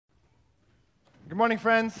Good morning,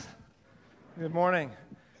 friends. Good morning.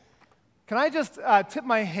 Can I just tip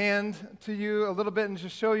my hand to you a little bit and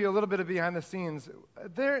just show you a little bit of behind the scenes?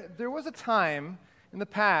 There was a time in the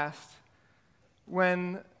past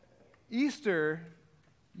when Easter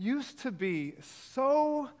used to be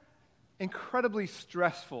so incredibly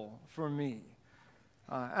stressful for me.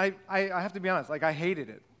 I have to be honest, I hated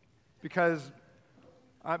it because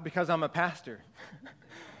I'm a pastor.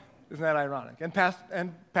 Isn't that ironic?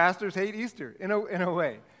 And pastors hate Easter in a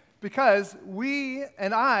way, because we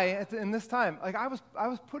and I in this time, I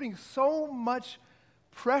was putting so much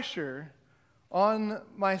pressure on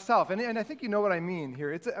myself, and I think you know what I mean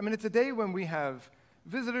here. It's a day when we have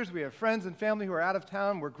visitors, we have friends and family who are out of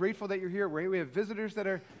town. We're grateful that you're here. We have visitors that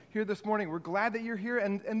are here this morning. We're glad that you're here,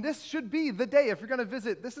 and this should be the day. If you're going to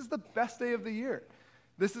visit, this is the best day of the year.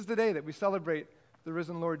 This is the day that we celebrate the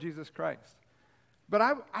risen Lord Jesus Christ. But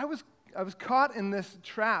I was caught in this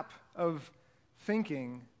trap of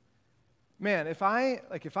thinking, man, if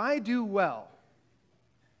I do well,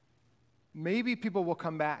 maybe people will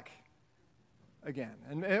come back again.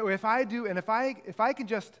 And if I do, and if I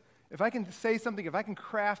can say something, if I can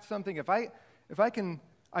craft something,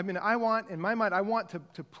 I want in my mind, I want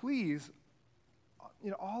to please,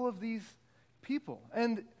 all of these people.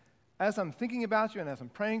 And as I'm thinking about you and as I'm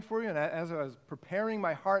praying for you and as I was preparing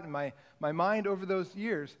my heart and my mind over those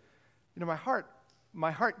years,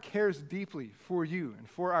 my heart cares deeply for you and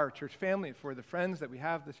for our church family and for the friends that we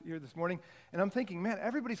have this morning. And I'm thinking, man,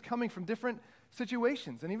 everybody's coming from different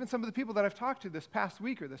situations. And even some of the people that I've talked to this past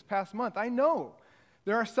week or this past month, I know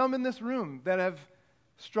there are some in this room that have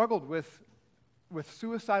struggled with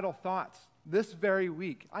suicidal thoughts this very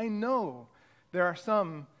week. I know there are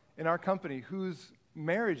some in our company whose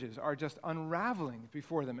marriages are just unraveling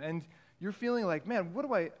before them. And you're feeling like, man,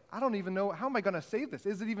 I don't even know, how am I going to save this?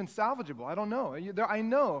 Is it even salvageable? I don't know. I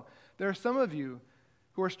know there are some of you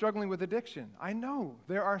who are struggling with addiction. I know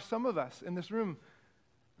there are some of us in this room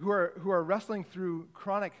who are wrestling through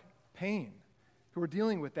chronic pain, who are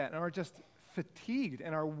dealing with that and are just fatigued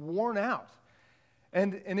and are worn out.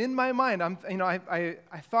 And in my mind, I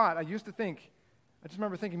used to think, I just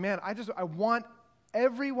remember thinking, man, I want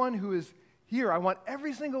everyone who is here, I want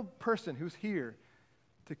every single person who's here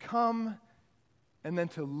to come and then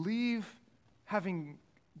to leave having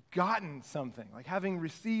gotten something, like having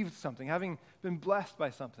received something, having been blessed by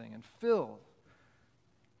something and filled.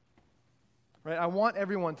 Right? I want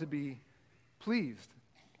everyone to be pleased.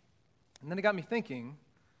 And then it got me thinking,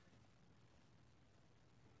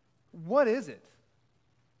 what is it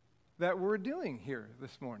that we're doing here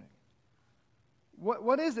this morning?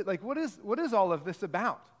 What is it? What is all of this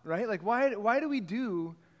about, right? Why do we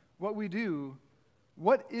do what we do?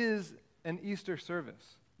 What is an Easter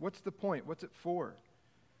service? What's the point? What's it for?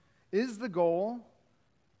 Is the goal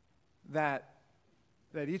that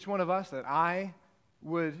each one of us, that I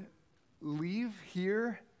would leave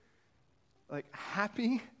here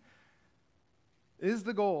happy? Is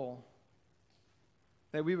the goal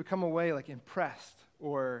that we would come away impressed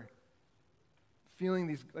or feeling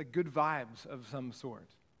these good vibes of some sort?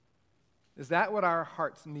 Is that what our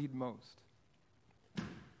hearts need most?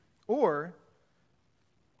 Or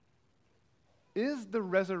is the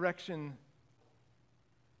resurrection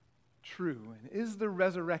true? And is the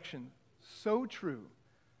resurrection so true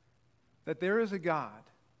that there is a God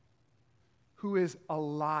who is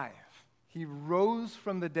alive? He rose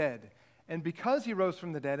from the dead. And because he rose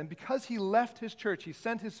from the dead and because he left his church, he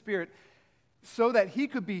sent his Spirit so that he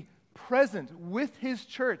could be present with his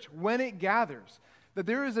church when it gathers, that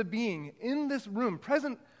there is a being in this room,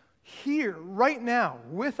 present here, right now,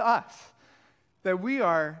 with us, that we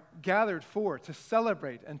are gathered for, to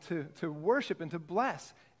celebrate and to worship and to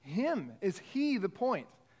bless him. Is he the point?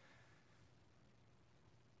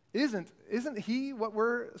 Isn't he what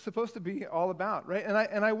we're supposed to be all about, right?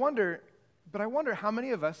 And I wonder how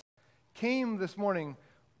many of us came this morning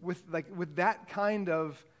with that kind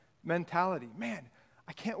of mentality. Man,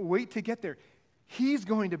 I can't wait to get there. He's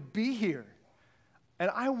going to be here. And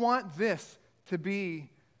I want this to be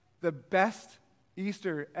the best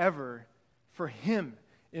Easter ever for him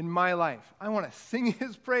in my life. I want to sing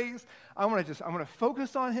his praise. I want to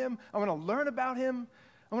focus on him. I want to learn about him.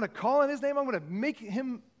 I want to call on his name. I want to make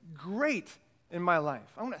him great in my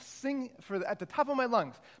life. I want to sing at the top of my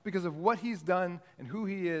lungs because of what he's done and who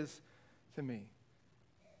he is to me.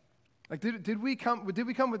 Did we come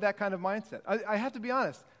with that kind of mindset? I have to be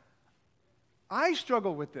honest. I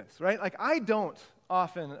struggle with this, right? I don't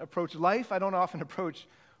often approach life. I don't often approach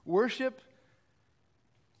worship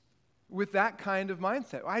with that kind of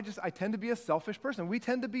mindset. I tend to be a selfish person. We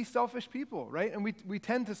tend to be selfish people, right? And we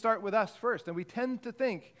tend to start with us first, and we tend to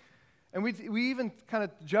think, And we even kind of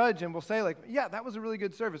judge and we'll say like, yeah, that was a really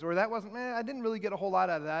good service, or that wasn't, I didn't really get a whole lot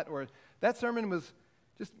out of that, or that sermon was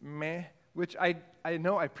just meh, which I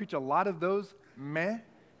know I preach a lot of those meh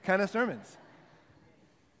kind of sermons.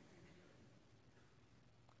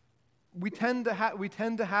 We tend to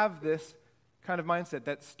have this kind of mindset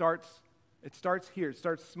that starts here, it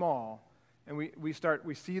starts small, and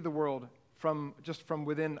we see the world from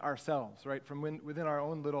within ourselves, right? From within our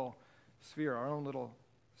own little sphere, our own little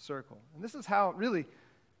circle. And this is how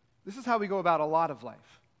we go about a lot of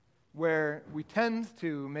life, where we tend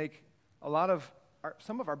to make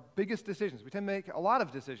some of our biggest decisions. We tend to make a lot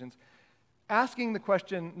of decisions not asking the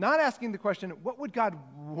question, what would God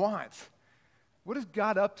want? What is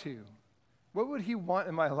God up to? What would he want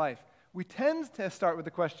in my life? We tend to start with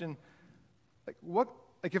the question,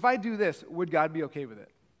 if I do this, would God be okay with it?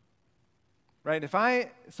 Right?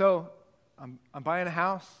 I'm buying a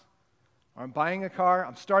house, or I'm buying a car,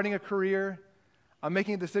 I'm starting a career, I'm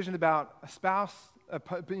making a decision about a spouse,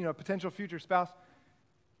 potential future spouse.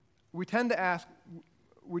 We tend to ask,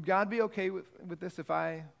 would God be okay with this if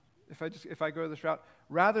I go this route?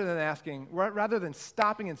 Rather than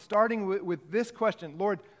stopping and starting with this question,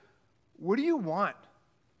 Lord, what do you want?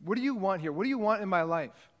 What do you want here? What do you want in my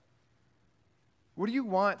life? What do you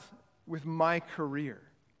want with my career?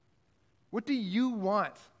 What do you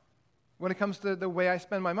want when it comes to the way I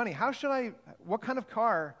spend my money? What kind of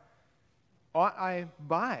car ought I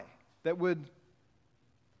buy that would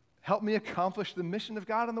help me accomplish the mission of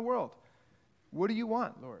God in the world? What do you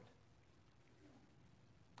want, Lord?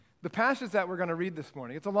 The passage that we're going to read this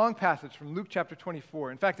morning, it's a long passage from Luke chapter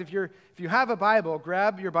 24. In fact, if you have a Bible,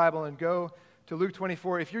 grab your Bible and go to Luke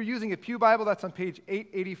 24. If you're using a pew Bible, that's on page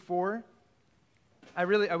 884. I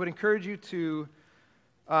would encourage you to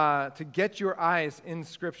get your eyes in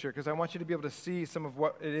Scripture, because I want you to be able to see some of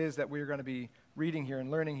what it is that we're going to be reading here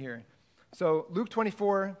and learning here. So Luke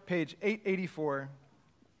 24, page 884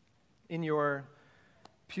 in your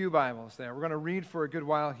pew Bibles there. We're going to read for a good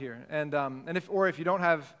while here. And if you don't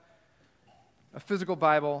have a physical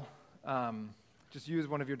Bible, just use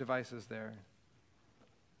one of your devices there.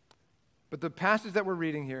 But the passage that we're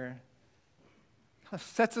reading here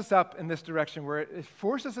sets us up in this direction where it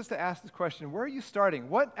forces us to ask this question, where are you starting?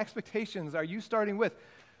 What expectations are you starting with?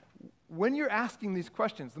 When you're asking these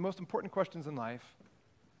questions, the most important questions in life,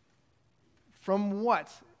 from what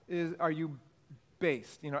are you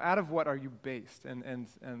based? Out of what are you based? And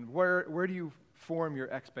where do you form your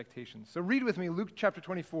expectations? So read with me Luke chapter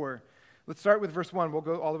 24. Let's start with verse 1. We'll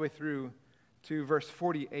go all the way through to verse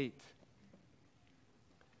 48.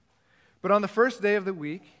 But on the first day of the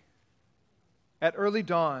week, at early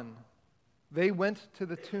dawn, they went to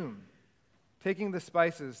the tomb, taking the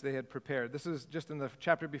spices they had prepared. This is just in the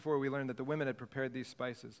chapter before we learned that the women had prepared these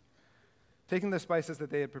spices. Taking the spices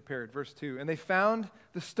that they had prepared, verse 2. And they found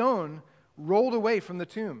the stone rolled away from the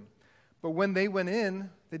tomb. But when they went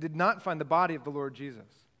in, they did not find the body of the Lord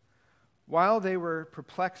Jesus. While they were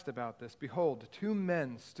perplexed about this, behold, two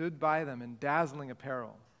men stood by them in dazzling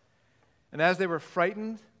apparel. And as they were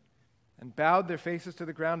frightened and bowed their faces to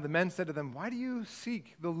the ground, the men said to them, "Why do you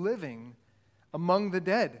seek the living among the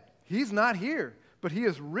dead? He's not here, but he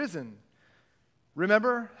is risen.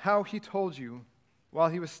 Remember how he told you while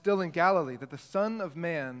he was still in Galilee that the Son of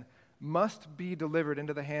Man must be delivered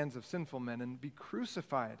into the hands of sinful men and be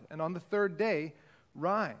crucified, and on the third day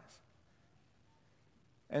rise."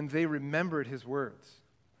 And they remembered his words.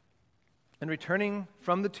 And returning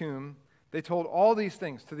from the tomb, they told all these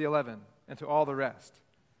things to the 11 and to all the rest.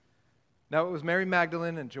 Now it was Mary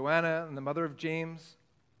Magdalene and Joanna and the mother of James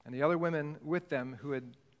and the other women with them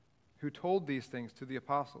who told these things to the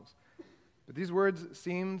apostles. But these words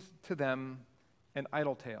seemed to them an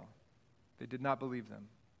idle tale. They did not believe them.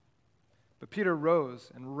 But Peter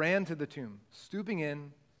rose and ran to the tomb. Stooping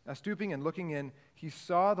and looking in, he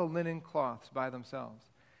saw the linen cloths by themselves.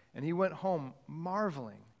 And he went home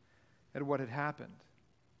marveling at what had happened.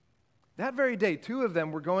 That very day, two of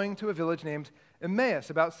them were going to a village named Emmaus,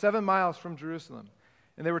 about 7 miles from Jerusalem.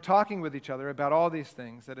 And they were talking with each other about all these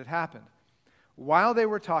things that had happened. While they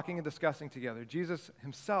were talking and discussing together, Jesus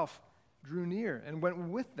himself drew near and went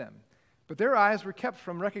with them. But their eyes were kept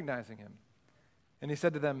from recognizing him. And he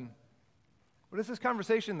said to them, "What is this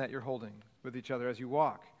conversation that you're holding with each other as you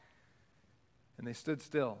walk?" And they stood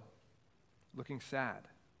still, looking sad.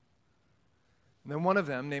 And then one of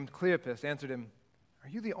them, named Cleopas, answered him, "Are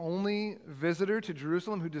you the only visitor to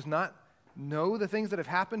Jerusalem who does not know the things that have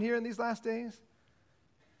happened here in these last days?"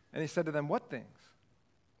 And he said to them, "What things?"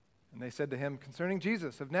 And they said to him, "Concerning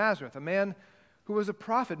Jesus of Nazareth, a man who was a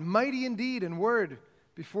prophet, mighty in deed and word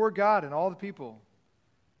before God and all the people.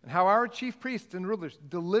 and how our chief priests and rulers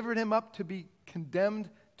delivered him up to be condemned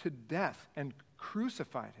to death and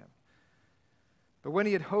crucified him. But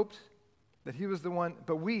we had hoped that he was the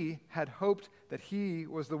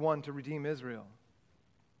one to redeem Israel.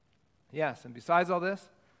 Yes, and besides all this,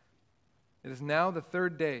 it is now the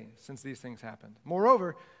third day since these things happened.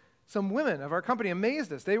 Moreover, some women of our company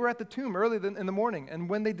amazed us. They were at the tomb early in the morning, and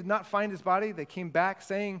when they did not find his body, they came back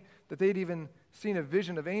saying that they'd even seen a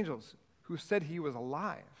vision of angels who said he was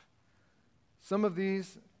alive. Some of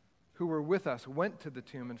these who were with us went to the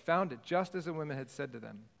tomb and found it just as the women had said to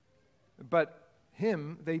them. But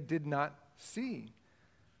him they did not see.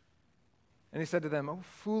 And he said to them, "O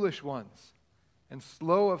foolish ones, and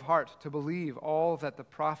slow of heart to believe all that the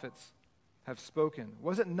prophets have spoken.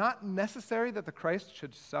 Was it not necessary that the Christ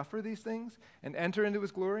should suffer these things and enter into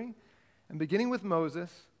his glory?" And beginning with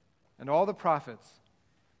Moses and all the prophets,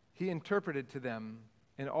 he interpreted to them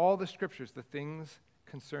in all the scriptures the things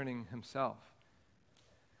concerning himself.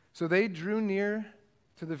 So they drew near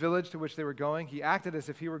to the village to which they were going. He acted as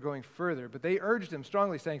if he were going further, but they urged him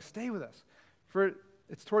strongly, saying, "Stay with us, for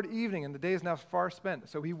it's toward evening, and the day is now far spent."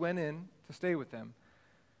 So he went in to stay with them.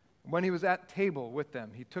 When he was at table with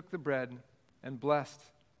them, he took the bread and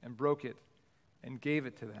blessed and broke it and gave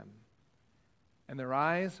it to them. And their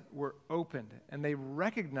eyes were opened, and they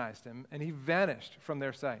recognized him, and he vanished from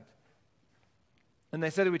their sight. And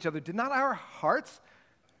they said to each other, "Did not our hearts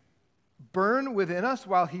burn within us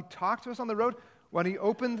while he talked to us on the road, when he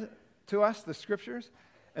opened to us the scriptures?"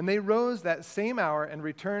 And they rose that same hour and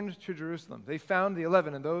returned to Jerusalem. They found the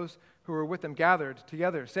 11 and those who were with them gathered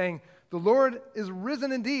together, saying, "The Lord is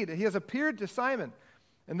risen indeed. He has appeared to Simon."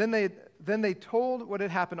 And then they told what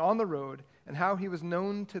had happened on the road and how he was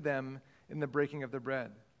known to them in the breaking of the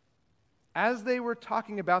bread. As they were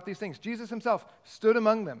talking about these things, Jesus himself stood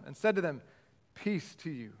among them and said to them, "Peace to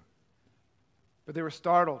you." But they were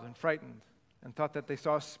startled and frightened and thought that they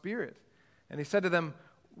saw a spirit. And he said to them,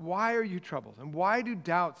 "Why are you troubled? And why do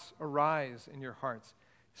doubts arise in your hearts?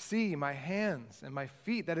 See my hands and my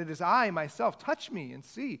feet, that it is I myself. Touch me and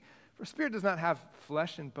see. For spirit does not have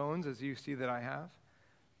flesh and bones as you see that I have."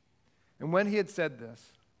 And when he had said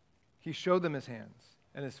this, he showed them his hands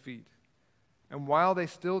and his feet. And while they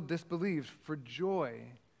still disbelieved for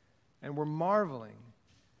joy and were marveling,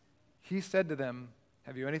 he said to them,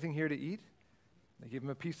 "Have you anything here to eat?" They gave him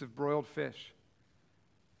a piece of broiled fish,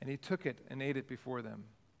 and he took it and ate it before them.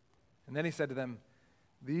 And then he said to them,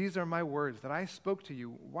 "These are my words that I spoke to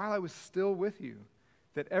you while I was still with you,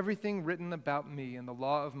 that everything written about me in the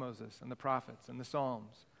law of Moses and the prophets and the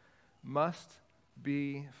Psalms must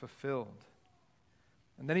be fulfilled."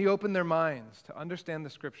 And then he opened their minds to understand the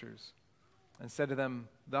scriptures and said to them,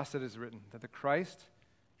 "Thus it is written, that the Christ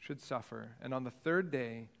should suffer and on the third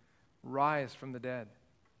day rise from the dead,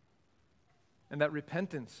 and that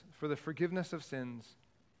repentance for the forgiveness of sins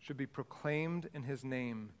should be proclaimed in his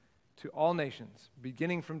name to all nations,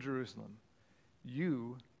 beginning from Jerusalem.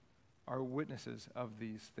 You are witnesses of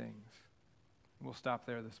these things." We'll stop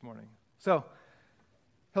there this morning. So,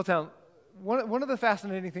 Hilltown, one of the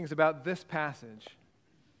fascinating things about this passage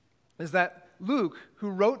is that Luke, who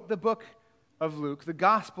wrote the book of Luke, the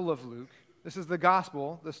Gospel of Luke, this is the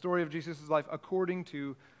Gospel, the story of Jesus' life according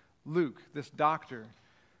to Luke, this doctor,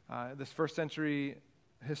 this first century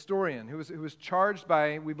historian who was charged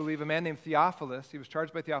by, we believe, a man named Theophilus. He was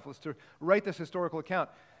charged by Theophilus to write this historical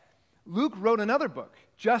account. Luke wrote another book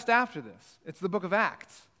just after this. It's the book of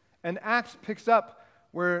Acts. And Acts picks up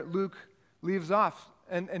where Luke leaves off.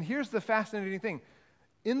 And here's the fascinating thing.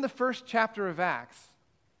 In the first chapter of Acts,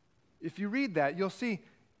 if you read that, you'll see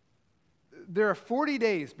there are 40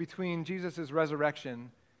 days between Jesus'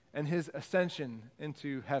 resurrection and his ascension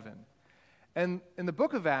into heaven. And in the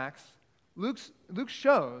book of Acts, Luke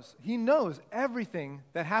shows he knows everything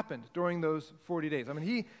that happened during those 40 days. I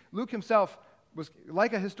mean, Luke himself was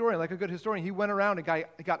like a historian, like a good historian. He went around and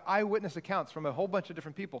got eyewitness accounts from a whole bunch of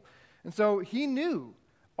different people. And so he knew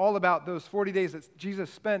all about those 40 days that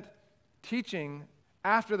Jesus spent teaching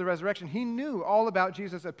after the resurrection. He knew all about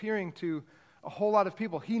Jesus appearing to a whole lot of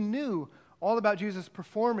people. He knew all about Jesus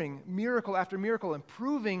performing miracle after miracle and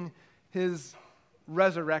proving his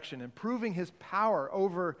resurrection and proving his power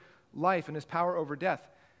over life and his power over death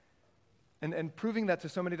and proving that to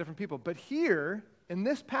so many different people. But here, in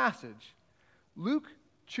this passage, Luke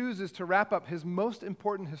chooses to wrap up his most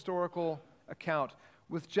important historical account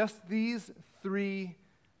with just these three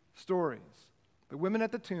stories: the women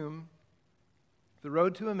at the tomb, the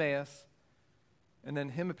road to Emmaus, and then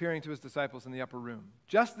him appearing to his disciples in the upper room.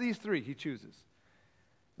 Just these three he chooses.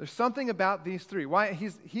 There's something about these three. Why?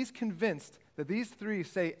 He's convinced that these three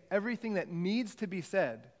say everything that needs to be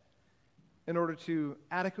said in order to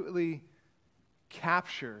adequately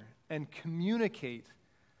capture and communicate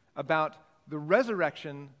about the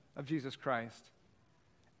resurrection of Jesus Christ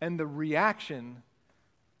and the reaction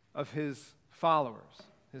of his followers,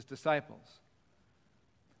 his disciples.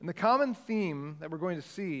 And the common theme that we're going to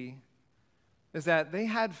see is that they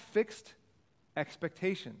had fixed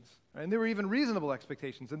expectations, right? And they were even reasonable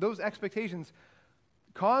expectations. And those expectations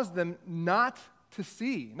caused them not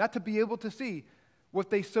to be able to see what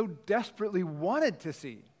they so desperately wanted to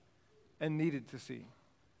see and needed to see.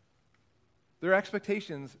 Their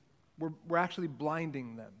expectations were actually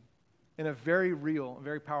blinding them in a very real and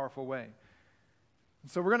very powerful way.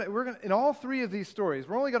 So we're gonna in all three of these stories,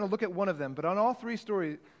 we're only going to look at one of them, but on all three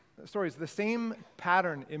stories, the same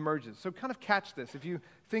pattern emerges. So kind of catch this. If you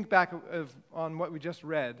think back on what we just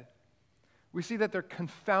read, we see that they're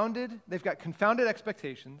confounded. They've got confounded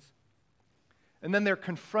expectations, and then they're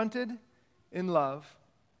confronted in love,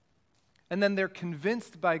 and then they're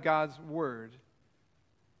convinced by God's word,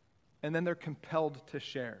 and then they're compelled to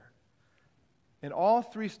share. In all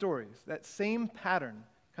three stories, that same pattern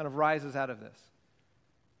kind of rises out of this.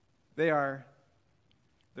 They're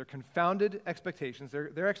confounded expectations.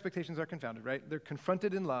 Their expectations are confounded, right? They're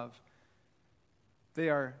confronted in love. They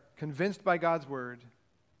are convinced by God's word,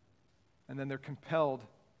 and then they're compelled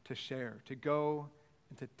to share, to go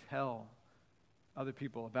and to tell other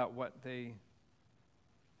people about what they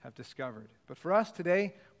have discovered. But for us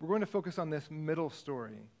today, we're going to focus on this middle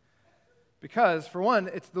story. Because, for one,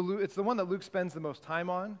 it's the one that Luke spends the most time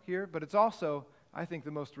on here, but it's also, I think, the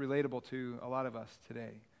most relatable to a lot of us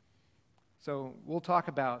today. So we'll talk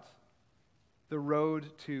about the road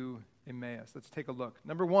to Emmaus. Let's take a look.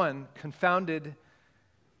 Number one, confounded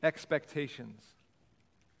expectations.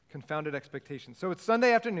 Confounded expectations. So it's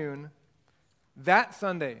Sunday afternoon, that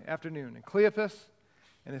Sunday afternoon, and Cleopas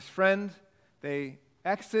and his friend, they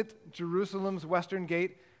exit Jerusalem's western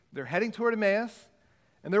gate. They're heading toward Emmaus.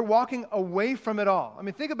 And they're walking away from it all. I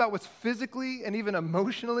mean, think about what's physically and even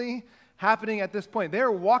emotionally happening at this point.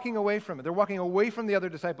 They're walking away from it. They're walking away from the other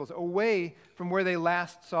disciples, away from where they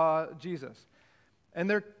last saw Jesus. And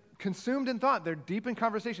they're consumed in thought. They're deep in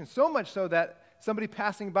conversation, so much so that somebody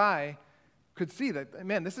passing by could see that,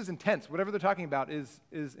 man, this is intense. Whatever they're talking about is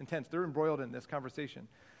intense. They're embroiled in this conversation,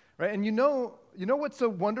 right? And you know what's so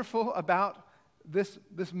wonderful about this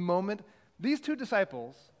moment? These two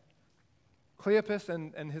disciples, Cleopas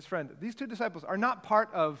and his friend, these two disciples are not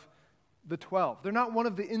part of the 12. They're not one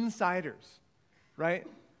of the insiders, right?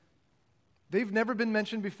 They've never been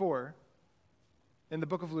mentioned before in the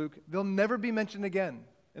book of Luke. They'll never be mentioned again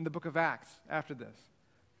in the book of Acts after this.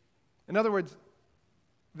 In other words,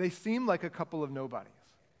 they seem like a couple of nobodies.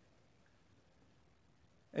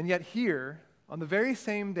 And yet here, on the very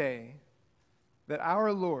same day that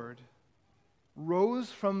our Lord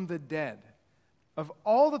rose from the dead, of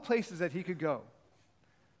all the places that he could go,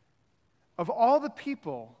 of all the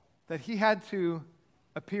people that he had to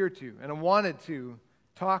appear to and wanted to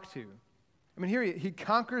talk to, I mean, here he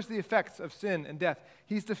conquers the effects of sin and death.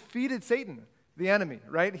 He's defeated Satan, the enemy,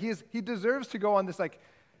 right? He deserves to go on this like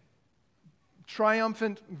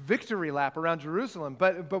triumphant victory lap around Jerusalem.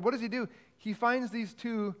 But what does he do? He finds these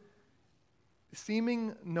two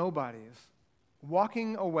seeming nobodies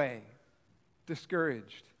walking away,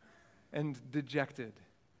 discouraged and dejected.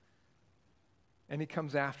 And he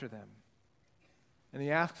comes after them. And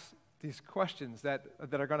he asks these questions that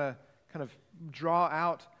are going to kind of draw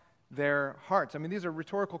out their hearts. I mean, these are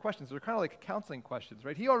rhetorical questions. They're kind of like counseling questions,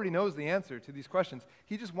 right? He already knows the answer to these questions.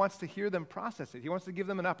 He just wants to hear them process it. He wants to give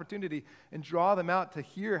them an opportunity and draw them out to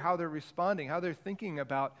hear how they're responding, how they're thinking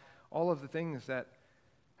about all of the things that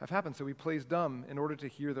have happened. So he plays dumb in order to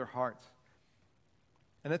hear their hearts.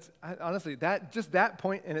 And honestly, that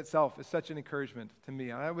point in itself is such an encouragement to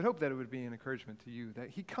me. And I would hope that it would be an encouragement to you, that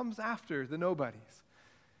he comes after the nobodies,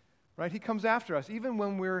 right? He comes after us even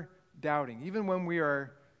when we're doubting, even when we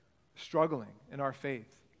are struggling in our faith.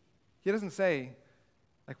 He doesn't say,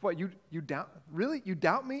 like, what, you doubt? Really? You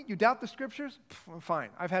doubt me? You doubt the scriptures? Fine,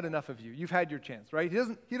 I've had enough of you. You've had your chance, right? He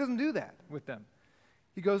doesn't do that with them.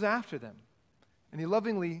 He goes after them. And he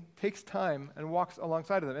lovingly takes time and walks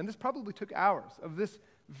alongside of them. And this probably took hours of this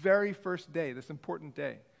very first day, this important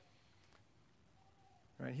day.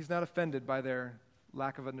 Right? He's not offended by their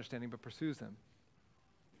lack of understanding, but pursues them.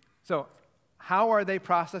 So, how are they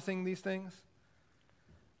processing these things?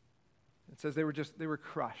 It says they were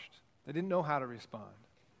crushed. They didn't know how to respond.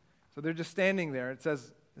 So they're just standing there. It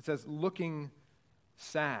says looking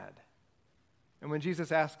sad. And when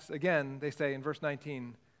Jesus asks again, they say in verse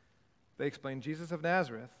 19, they explain, Jesus of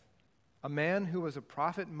Nazareth, a man who was a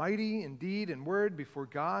prophet, mighty in deed and word before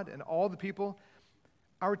God and all the people,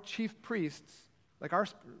 our chief priests, like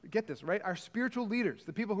get this, right? Our spiritual leaders,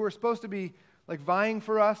 the people who are supposed to be like vying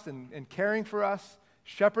for us and caring for us,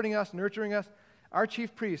 shepherding us, nurturing us, our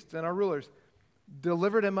chief priests and our rulers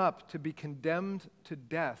delivered him up to be condemned to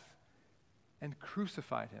death and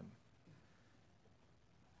crucified him.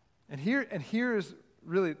 And here is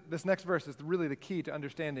really, this next verse is really the key to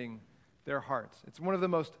understanding their hearts. It's one of the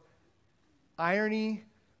most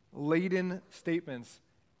irony-laden statements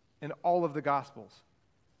in all of the Gospels.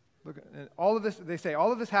 Look, all of this, they say,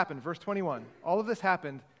 all of this happened, verse 21, all of this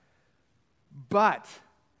happened, but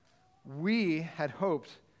we had hoped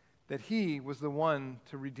that he was the one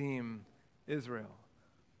to redeem Israel.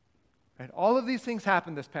 Right? All of these things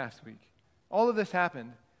happened this past week. All of this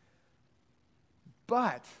happened,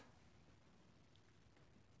 but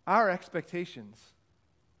our expectations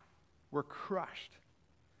were crushed.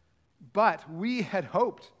 But we had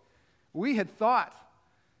hoped, we had thought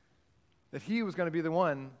that he was going to be the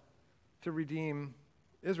one to redeem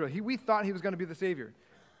Israel. We thought he was going to be the Savior.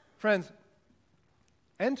 Friends,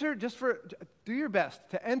 do your best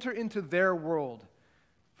to enter into their world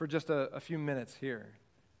for just a few minutes here.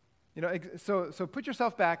 You know, so put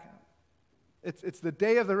yourself back. It's the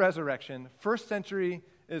day of the resurrection, first century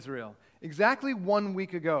Israel. Exactly 1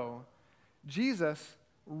 week ago, Jesus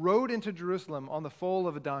rode into Jerusalem on the foal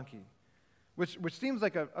of a donkey, which seems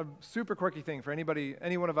like a super quirky thing for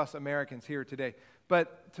any one of us Americans here today.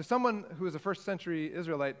 But to someone who is a first century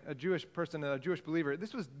Israelite, a Jewish person, a Jewish believer,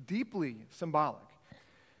 this was deeply symbolic.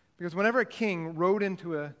 Because whenever a king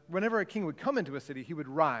would come into a city, he would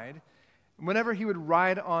ride. Whenever he would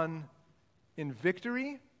ride in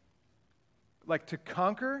victory, like to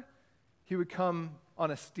conquer, he would come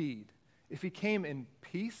on a steed. If he came in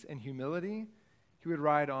peace and humility, he would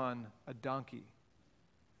ride on a donkey.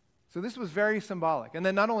 So this was very symbolic. And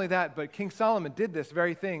then not only that, but King Solomon did this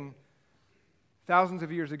very thing thousands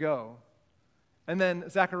of years ago. And then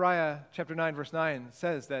Zechariah chapter 9, verse 9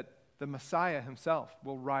 says that the Messiah himself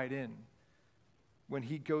will ride in when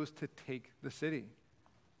he goes to take the city.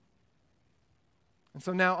 And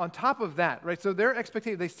so now on top of that, right, so their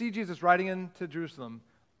expectation, they see Jesus riding into Jerusalem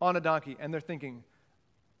on a donkey, and they're thinking,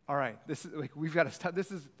 all right, this is like we've got to stop.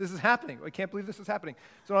 This is happening. I can't believe this is happening.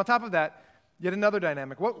 So on top of that, yet another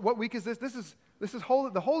dynamic. What week is this? This is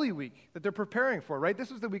the Holy Week that they're preparing for, right? This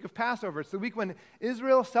is the week of Passover. It's the week when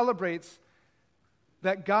Israel celebrates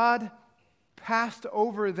that God passed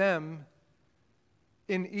over them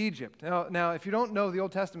in Egypt. Now, if you don't know the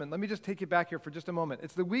Old Testament, let me just take you back here for just a moment.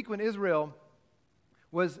 It's the week when Israel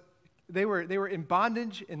they were in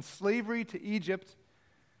bondage, in slavery to Egypt.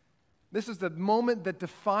 This is the moment that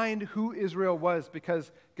defined who Israel was,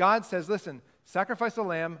 because God says, listen, sacrifice a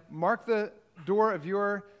lamb, mark the door of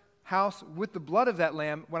your house with the blood of that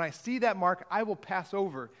lamb. When I see that mark, I will pass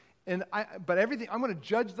over. But everything, I'm going to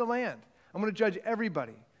judge the land. I'm going to judge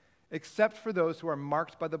everybody, except for those who are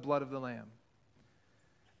marked by the blood of the lamb.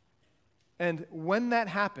 And when that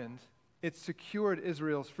happened, it secured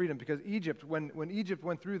Israel's freedom, because Egypt, when Egypt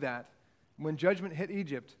went through that, when judgment hit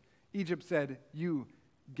Egypt, Egypt said, you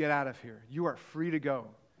get out of here. You are free to go.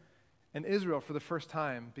 And Israel, for the first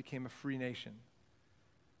time, became a free nation.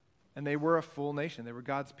 And they were a full nation. They were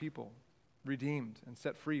God's people, redeemed and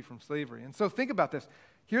set free from slavery. And so think about this.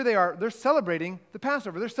 Here they are. They're celebrating the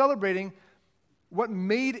Passover. They're celebrating what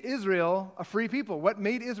made Israel a free people, what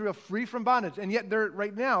made Israel free from bondage. And yet they're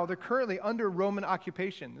currently under Roman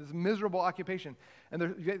occupation, this miserable occupation, and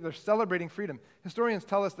they're celebrating freedom. Historians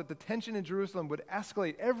tell us that the tension in Jerusalem would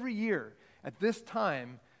escalate every year. At this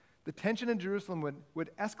time, the tension in Jerusalem would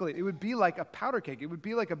escalate. It would be like a powder keg. It would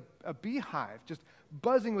be like a beehive, just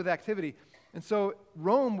buzzing with activity. And so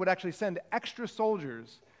Rome would actually send extra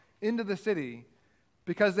soldiers into the city,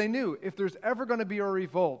 because they knew if there's ever going to be a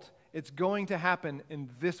revolt, it's going to happen in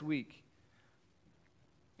this week.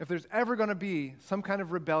 If there's ever going to be some kind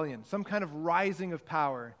of rebellion, some kind of rising of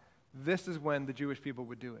power, this is when the Jewish people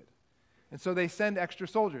would do it. And so they send extra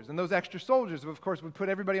soldiers. And those extra soldiers, of course, would put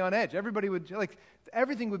everybody on edge.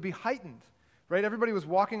 Everything would be heightened, right? Everybody was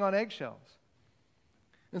walking on eggshells.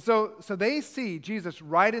 And so they see Jesus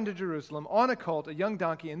ride into Jerusalem on a colt, a young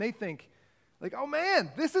donkey, and they think, like, oh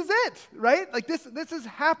man, this is it, right? Like this is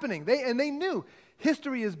happening. They knew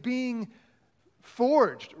history is being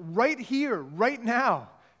forged right here, right now.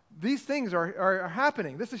 These things are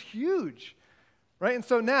happening. This is huge, right? And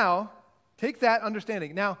so now, take that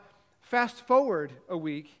understanding. Now, fast forward a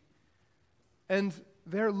week, and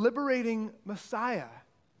their liberating Messiah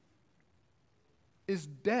is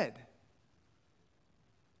dead.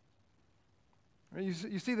 Right?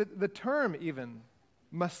 You see the term even,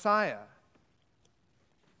 Messiah.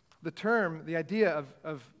 The term, the idea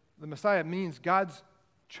of the Messiah means God's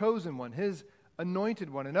chosen one, his anointed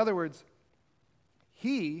one. In other words,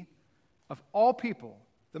 he, of all people,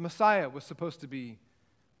 the Messiah was supposed to be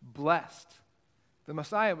blessed. The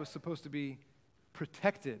Messiah was supposed to be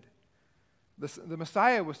protected. The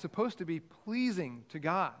Messiah was supposed to be pleasing to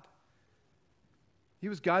God. He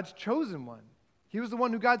was God's chosen one. He was the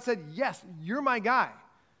one who God said, yes, you're my guy.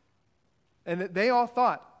 And they all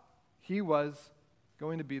thought he was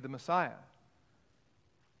going to be the Messiah.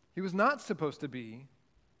 He was not supposed to be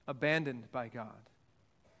abandoned by God.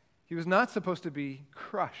 He was not supposed to be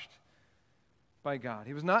crushed by God.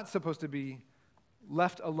 He was not supposed to be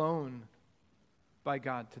left alone by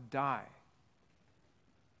God to die.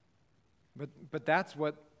 But that's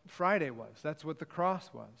what Friday was. That's what the cross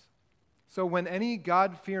was. So when any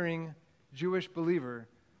God-fearing Jewish believer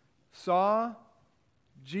saw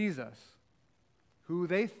Jesus, who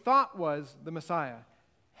they thought was the Messiah,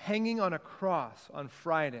 hanging on a cross on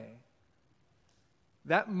Friday,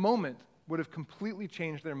 that moment would have completely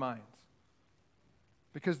changed their minds,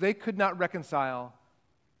 because they could not reconcile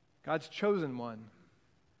God's chosen one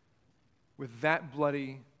with that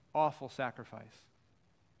bloody, awful sacrifice.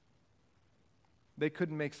 They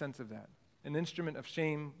couldn't make sense of that. An instrument of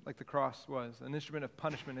shame like the cross was, an instrument of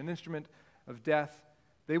punishment, an instrument of death.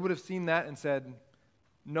 They would have seen that and said,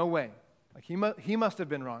 no way. Like he must have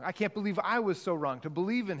been wrong. I can't believe I was so wrong to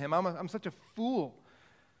believe in him. I'm such a fool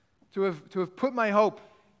to have put my hope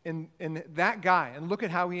in that guy, and look at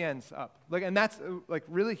how he ends up. Like, and that's like,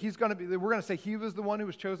 really, he's going to be, we're going to say he was the one who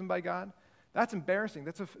was chosen by God? That's embarrassing.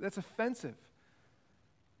 That's offensive.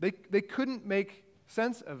 They couldn't make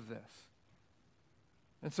sense of this.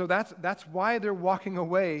 And so that's why they're walking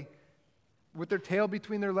away with their tail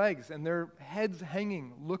between their legs and their heads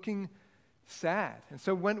hanging, looking sad. And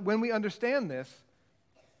so when we understand this,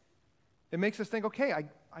 it makes us think, okay,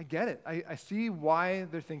 I get it. I see why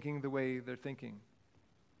they're thinking the way they're thinking.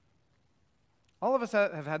 All of us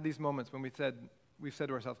have had these moments when we've said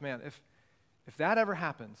to ourselves, man, if that ever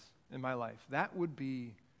happens in my life, that would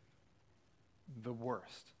be the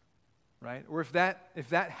worst, right? Or if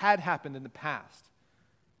that had happened in the past,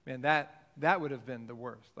 man, that would have been the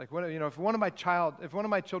worst. Like, if one of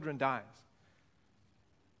my children dies,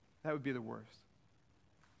 that would be the worst.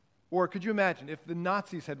 Or could you imagine if the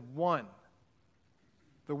Nazis had won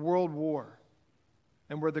the World War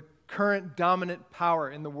and were the current dominant power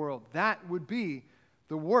in the world? That would be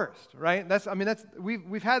the worst, right?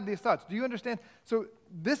 We've had these thoughts. Do you understand? So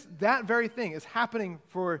that very thing is happening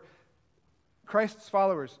for Christ's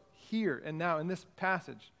followers here and now in this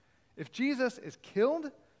passage. If Jesus is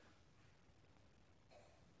killed,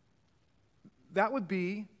 that would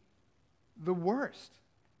be the worst.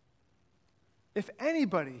 If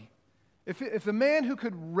anybody, if the man who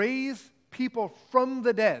could raise people from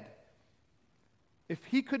the dead, if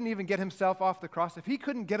he couldn't even get himself off the cross, if he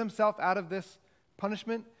couldn't get himself out of this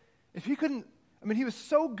punishment, if he couldn't, he was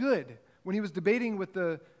so good when he was debating with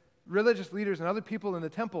the religious leaders and other people in the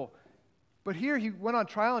temple, but here he went on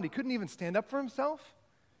trial and he couldn't even stand up for himself.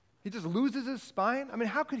 He just loses his spine.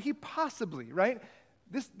 How could he possibly, right?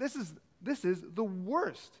 This is the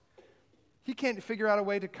worst. He can't figure out a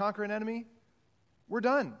way to conquer an enemy. We're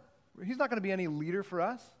done. He's not going to be any leader for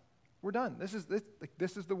us. We're done. This is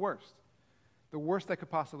the worst. The worst that could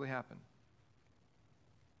possibly happen.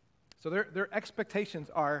 So their expectations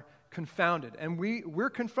are confounded, and we're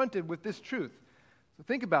confronted with this truth. So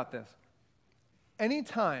think about this.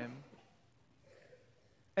 Anytime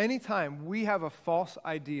we have a false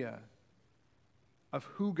idea of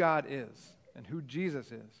who God is and who Jesus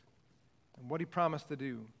is and what he promised to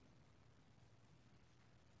do,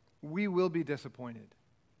 we will be disappointed.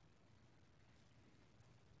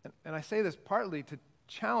 And I say this partly to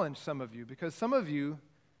challenge some of you, because some of you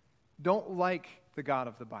don't like the God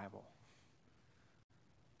of the Bible.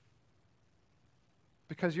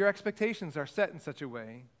 Because your expectations are set in such a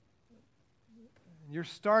way, you're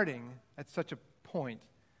starting at such a point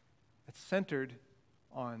that's centered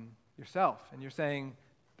on yourself. And you're saying,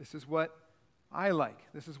 this is what I like,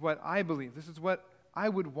 this is what I believe, this is what I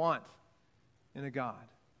would want in a God.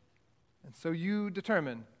 And so you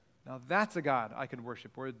determine, now that's a God I could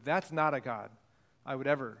worship, or that's not a God I would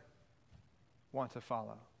ever want to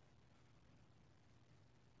follow.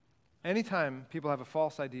 Anytime people have a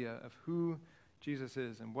false idea of who Jesus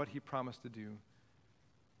is and what he promised to do,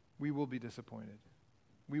 we will be disappointed.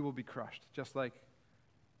 We will be crushed, just like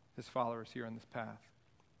his followers here on this path.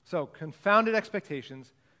 So, confounded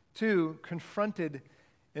expectations. 2, confronted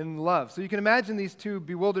in love. So you can imagine these two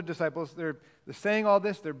bewildered disciples. They're saying all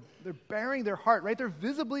this. They're bearing their heart, right? They're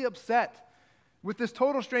visibly upset with this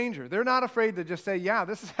total stranger. They're not afraid to just say, yeah,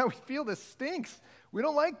 this is how we feel. This stinks. We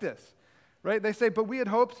don't like this, right? They say, but we had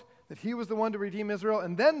hoped that he was the one to redeem Israel.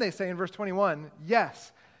 And then they say in verse 21,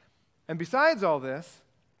 yes. And besides all this,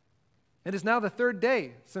 it is now the third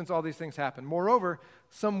day since all these things happened. Moreover,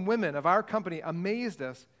 some women of our company amazed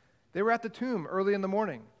us. They were at the tomb early in the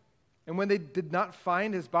morning. And when they did not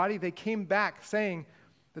find his body, they came back saying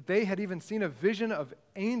that they had even seen a vision of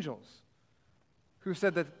angels who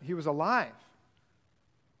said that he was alive.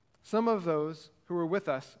 Some of those who were with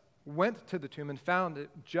us went to the tomb and found it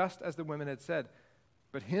just as the women had said.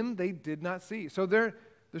 But him they did not see. So they're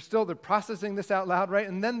processing this out loud, right?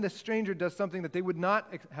 And then the stranger does something that they would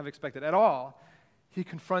not have expected at all. He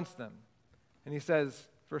confronts them. And he says,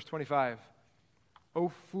 verse 25, O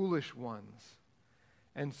foolish ones,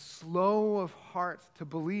 and slow of heart to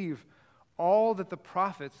believe all that the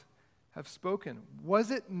prophets have spoken.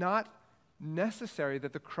 Was it not necessary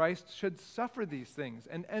that the Christ should suffer these things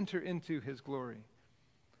and enter into his glory?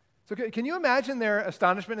 So can you imagine their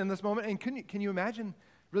astonishment in this moment? And can you imagine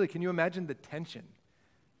the tension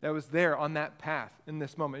that was there on that path in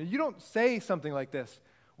this moment? You don't say something like this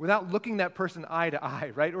without looking that person eye to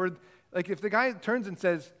eye, right? Or like if the guy turns and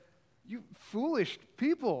says, you foolish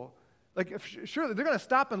people, like surely they're going to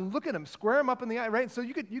stop and look at him, square him up in the eye, right? So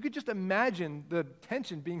you could just imagine the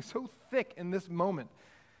tension being so thick in this moment.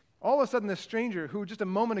 All of a sudden, this stranger, who just a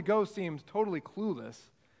moment ago seemed totally clueless,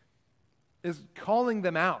 is calling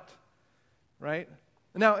them out, right?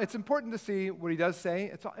 Now, it's important to see what he does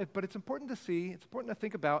say, but it's important to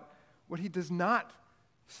think about what he does not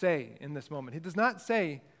say in this moment. He does not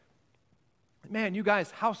say, man, you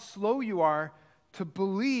guys, how slow you are to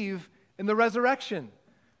believe in the resurrection,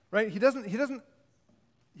 right? He doesn't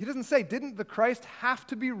say, didn't the Christ have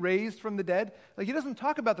to be raised from the dead? Like, he doesn't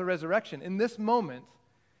talk about the resurrection. In this moment,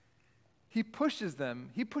 he pushes them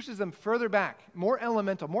further back, more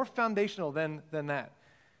elemental, more foundational than that.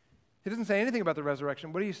 He doesn't say anything about the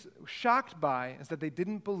resurrection. What he's shocked by is that they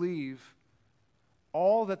didn't believe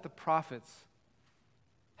all that the prophets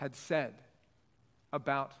had said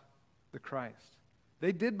about the Christ.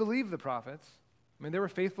 They did believe the prophets. I mean, they were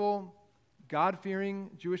faithful,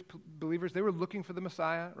 God-fearing Jewish believers. They were looking for the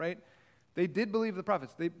Messiah, right? They did believe the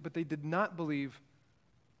prophets, but they did not believe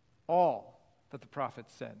all that the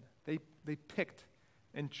prophets said. They picked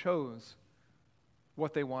and chose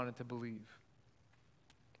what they wanted to believe.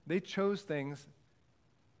 They chose things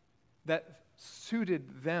that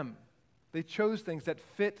suited them. They chose things that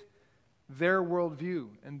fit their worldview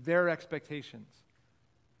and their expectations.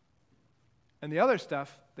 And the other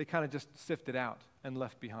stuff, they kind of just sifted out and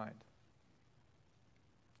left behind.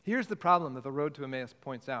 Here's the problem that the road to Emmaus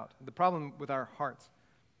points out, the problem with our hearts.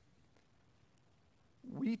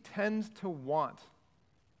 We tend to want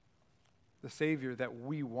the Savior that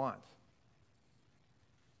we want.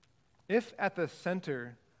 If at the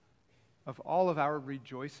center of all of our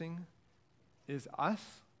rejoicing is us,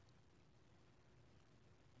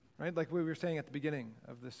 right? Like we were saying at the beginning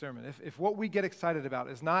of this sermon, if what we get excited about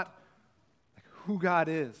is not like who God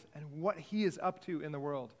is and what he is up to in the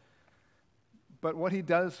world, but what he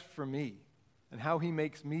does for me and how he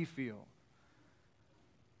makes me feel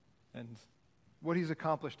and what he's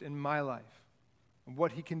accomplished in my life and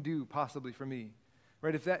what he can do possibly for me,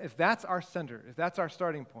 right? If that's our center, if that's our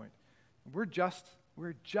starting point, we're just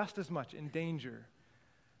as much in danger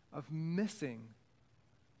of missing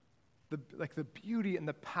the beauty and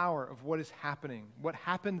the power of what is happening, what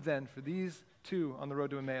happened then for these two on the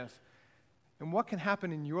road to Emmaus, and what can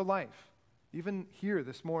happen in your life, even here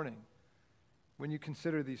this morning, when you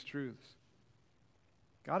consider these truths.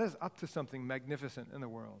 God is up to something magnificent in the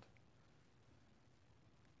world.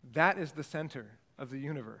 That is the center of the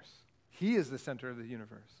universe. He is the center of the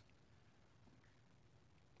universe.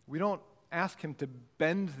 We don't ask him to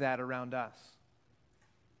bend that around us.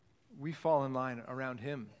 We fall in line around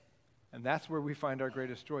him, and that's where we find our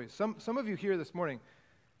greatest joy. Some of you here this morning,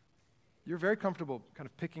 you're very comfortable kind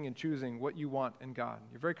of picking and choosing what you want in God.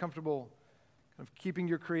 You're very comfortable kind of keeping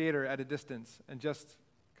your Creator at a distance and just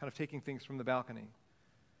kind of taking things from the balcony.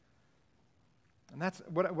 And that's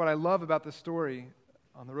what I love about this story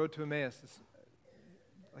on the road to Emmaus. Is,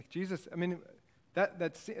 like Jesus, I mean,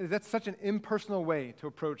 that's such an impersonal way to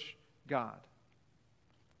approach God.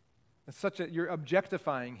 You're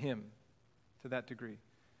objectifying him to that degree.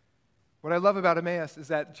 What I love about Emmaus is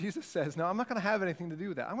that Jesus says, no, I'm not going to have anything to do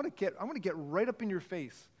with that. I want to get right up in your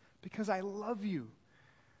face because I love you.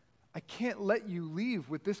 I can't let you leave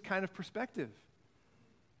with this kind of perspective.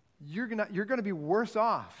 You're going to be worse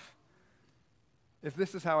off if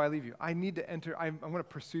this is how I leave you. I need to enter. I'm going to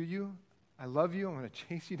pursue you. I love you. I'm going to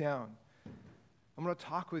chase you down. I'm going to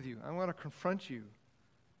talk with you. I'm going to confront you.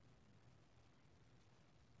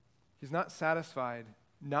 He's not satisfied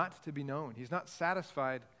not to be known. He's not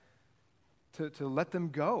satisfied to let them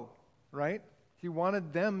go, right? He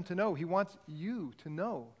wanted them to know. He wants you to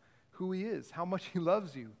know who he is, how much he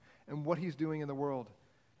loves you, and what he's doing in the world,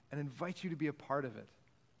 and invites you to be a part of it.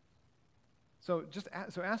 So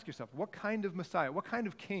ask yourself, what kind of Messiah, what kind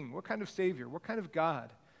of king, what kind of Savior, what kind of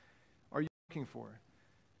God are you looking for?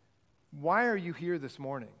 Why are you here this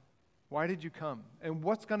morning? Why did you come? And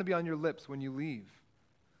what's going to be on your lips when you leave?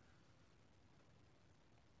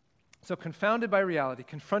 So confounded by reality,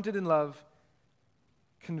 confronted in love,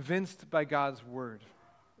 convinced by God's word.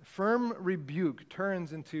 Firm rebuke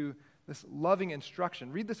turns into this loving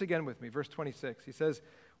instruction. Read this again with me, verse 26. He says,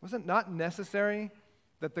 "Was it not necessary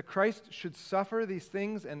that the Christ should suffer these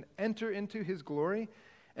things and enter into his glory?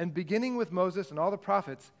 And beginning with Moses and all the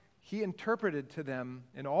prophets, he interpreted to them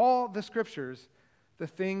in all the scriptures the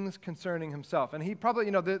things concerning himself." And he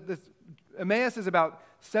probably, Emmaus is about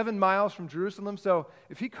 7 miles from Jerusalem, so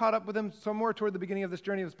if he caught up with them somewhere toward the beginning of this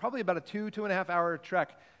journey, it was probably about a 2.5 hour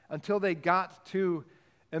trek until they got to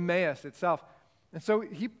Emmaus itself. And so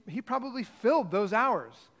he probably filled those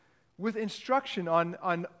hours with instruction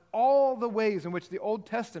on all the ways in which the Old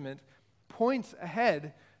Testament points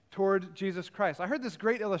ahead toward Jesus Christ. I heard this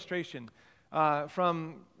great illustration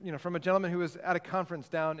from a gentleman who was at a conference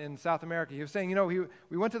down in South America. He was saying,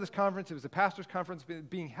 we went to this conference. It was a pastor's conference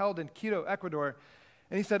being held in Quito, Ecuador.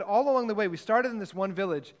 And he said, all along the way, we started in this one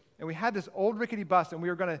village, and we had this old rickety bus, and we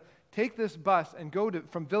were going to take this bus and go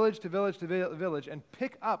from village to village to village and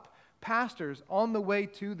pick up pastors on the way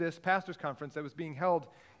to this pastor's conference that was being held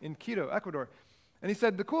in Quito, Ecuador. And he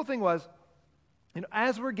said the cool thing was,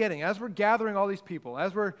 as we're gathering all these people,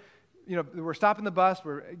 as we're stopping the bus,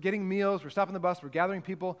 we're getting meals, we're stopping the bus, we're gathering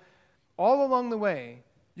people, all along the way,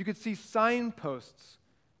 you could see signposts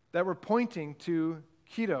that were pointing to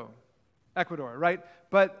Quito, Ecuador, right?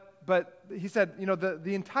 But he said,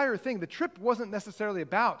 the entire thing, the trip wasn't necessarily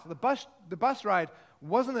about, the bus ride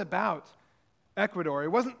wasn't about Ecuador. It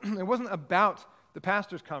wasn't about the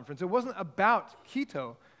pastor's conference. It wasn't about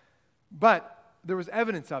Quito, but there was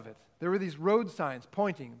evidence of it. There were these road signs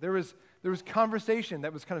pointing. There was conversation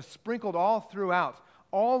that was kind of sprinkled all throughout,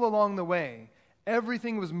 all along the way.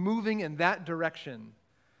 Everything was moving in that direction.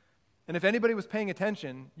 And if anybody was paying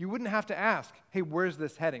attention, you wouldn't have to ask, hey, where's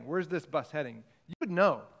this heading? Where's this bus heading? You would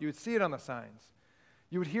know. You would see it on the signs.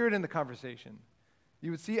 You would hear it in the conversation.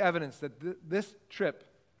 You would see evidence that this trip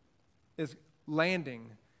is landing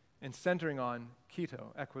and centering on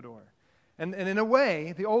Quito, Ecuador. And in a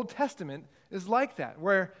way, the Old Testament is like that,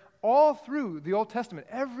 where all through the Old Testament,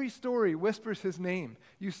 every story whispers his name.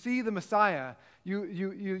 You see the Messiah.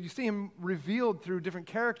 You see him revealed through different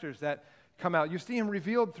characters that come out. You see him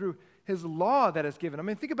revealed through his law that is given. I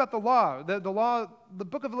mean, think about the law. The law, the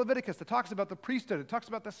book of Leviticus that talks about the priesthood. It talks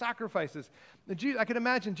about the sacrifices. I can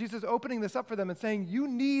imagine Jesus opening this up for them and saying, you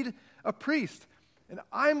need a priest, and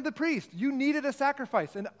I'm the priest. You needed a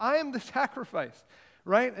sacrifice, and I am the sacrifice.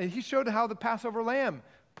 Right? And he showed how the Passover lamb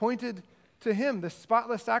pointed to him, the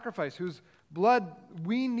spotless sacrifice, whose blood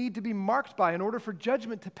we need to be marked by in order for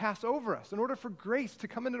judgment to pass over us, in order for grace to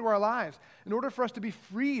come into our lives, in order for us to be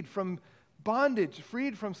freed from bondage,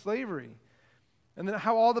 freed from slavery. And then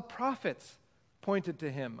how all the prophets pointed to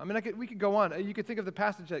him. I mean, we could go on. You could think of the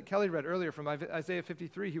passage that Kelly read earlier from Isaiah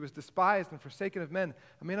 53. He was despised and forsaken of men,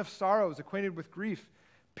 a man of sorrows, acquainted with grief,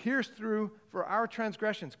 pierced through for our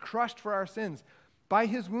transgressions, crushed for our sins. By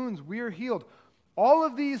his wounds we are healed. All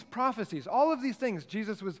of these prophecies, all of these things,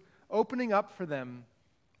 Jesus was opening up for them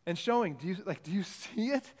and showing. Do you see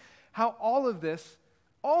it? How all of this,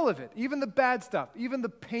 all of it, even the bad stuff, even the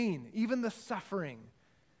pain, even the suffering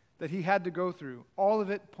that he had to go through, all of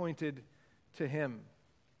it pointed to him.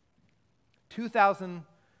 2,000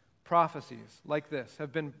 prophecies like this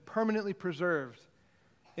have been permanently preserved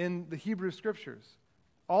in the Hebrew Scriptures,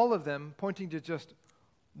 all of them pointing to just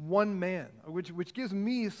one man, which gives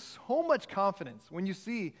me so much confidence when you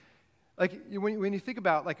see, when you think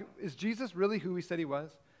about, is Jesus really who he said he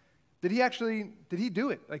was? Did he do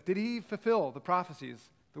it? Did he fulfill the prophecies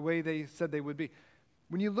the way they said they would be?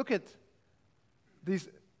 When you look at these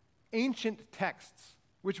ancient texts,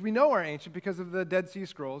 which we know are ancient because of the Dead Sea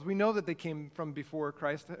Scrolls, we know that they came from before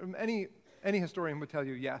Christ. Any historian would tell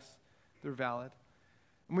you, yes, they're valid.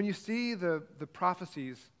 And when you see the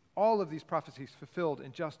prophecies, all of these prophecies fulfilled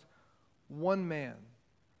in just one man,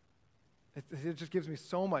 it just gives me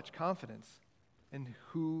so much confidence in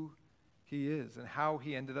who he is and how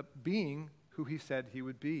he ended up being who he said he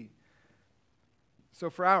would be. So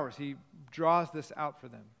for hours, he draws this out for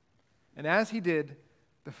them. And as he did,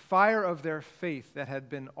 the fire of their faith that had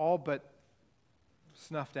been all but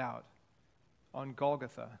snuffed out on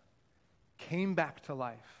Golgotha came back to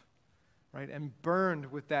life, right, and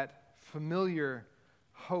burned with that familiar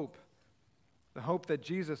hope, the hope that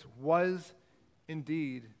Jesus was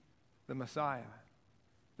indeed the Messiah,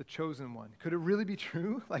 the chosen one. Could it really be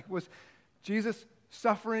true? Like, was Jesus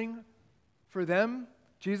suffering for them?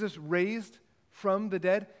 Jesus raised from the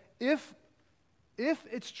dead? If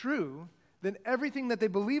it's true, then everything that they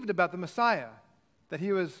believed about the Messiah, that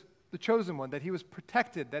he was the chosen one, that he was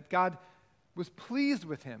protected, that God was pleased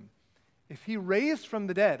with him, if he raised from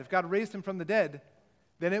the dead, if God raised him from the dead,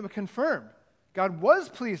 then it would confirm God was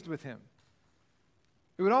pleased with him.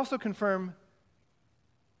 It would also confirm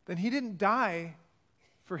that he didn't die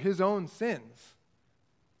for his own sins.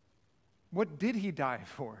 What did he die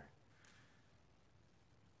for?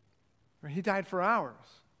 He died for ours.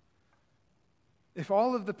 If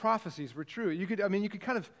all of the prophecies were true, you could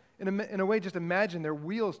kind of, in a way, just imagine their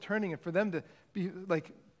wheels turning and for them to be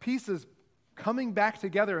like pieces coming back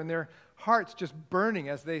together and their hearts just burning,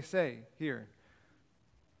 as they say here.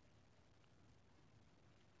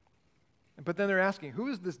 But then they're asking, who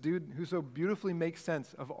is this dude who so beautifully makes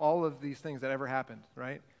sense of all of these things that ever happened,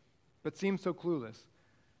 right? But seems so clueless.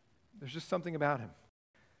 There's just something about him.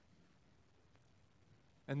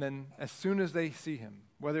 And then as soon as they see him,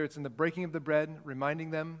 whether it's in the breaking of the bread,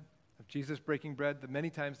 reminding them of Jesus breaking bread the many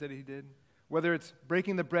times that he did, whether it's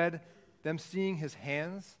breaking the bread, them seeing his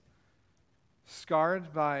hands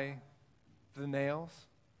scarred by the nails,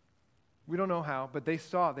 we don't know how, but they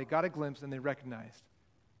got a glimpse and they recognized,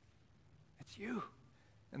 it's you.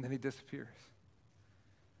 And then he disappears.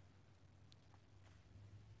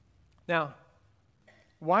 Now,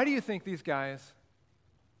 why do you think these guys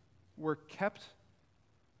were kept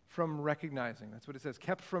from recognizing, that's what it says,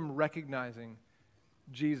 kept from recognizing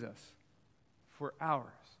Jesus for hours?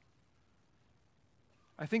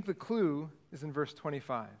 I think the clue is in verse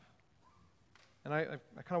 25. And I kind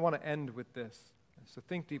of want to end with this. So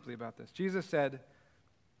think deeply about this. Jesus said,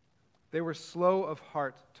 they were slow of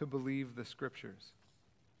heart to believe the Scriptures.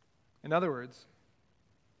 In other words,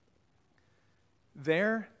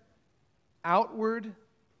 their outward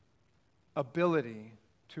ability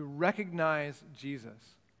to recognize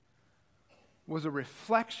Jesus was a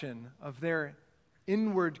reflection of their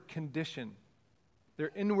inward condition,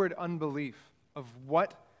 their inward unbelief of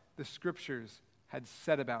what the Scriptures had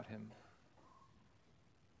said about him.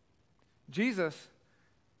 Jesus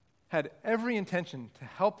had every intention to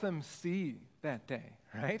help them see that day,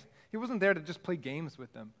 right? He wasn't there to just play games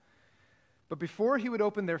with them. But before he would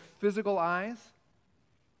open their physical eyes,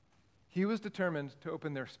 he was determined to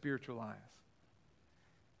open their spiritual eyes.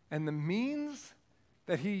 And the means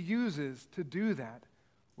that he uses to do that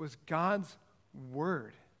was God's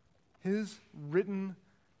word, his written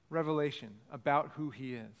revelation about who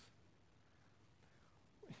he is.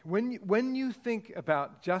 When you think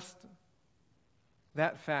about just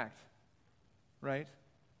that fact, right?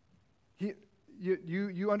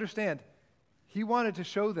 You understand, he wanted to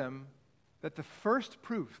show them that the first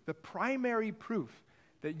proof, the primary proof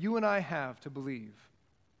that you and I have to believe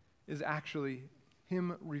is actually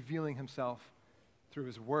him revealing himself through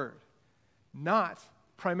his word. Not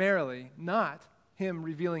him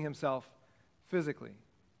revealing himself physically.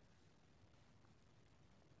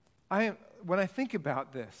 When I think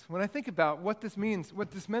about this, when I think about what this means,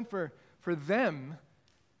 what this meant for them,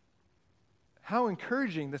 how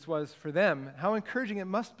encouraging this was for them, how encouraging it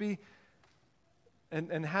must be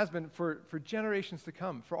and has been for generations to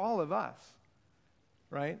come, for all of us,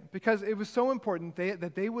 right? Because it was so important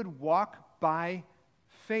that they would walk by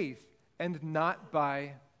faith and not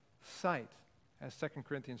by sight, as 2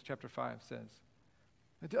 Corinthians chapter 5 says.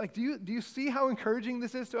 Like, do you see how encouraging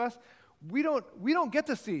this is to us? We don't get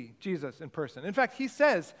to see Jesus in person. In fact, he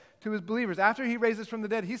says to his believers, after he raises from the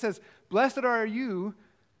dead, he says, "Blessed are you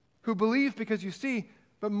who believe because you see,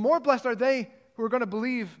 but more blessed are they who are going to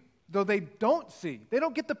believe though they don't see." They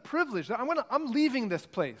don't get the privilege. I'm leaving this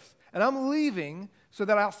place, and I'm leaving so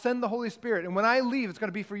that I'll send the Holy Spirit. And when I leave, it's going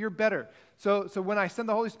to be for your better. So when I send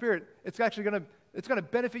the Holy Spirit, it's actually going to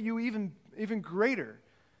benefit you even greater,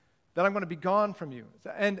 that I'm going to be gone from you.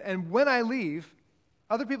 And when I leave,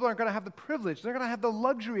 other people aren't going to have the privilege. They're going to have the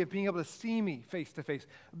luxury of being able to see me face to face,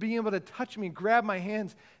 being able to touch me, grab my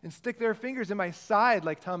hands, and stick their fingers in my side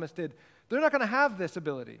like Thomas did. They're not going to have this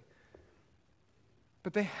ability.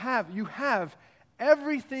 But you have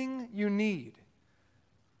everything you need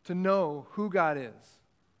to know who God is,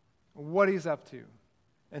 what he's up to,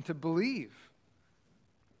 and to believe.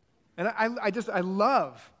 And I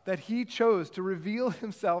love that he chose to reveal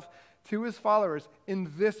himself to his followers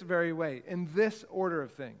in this very way, in this order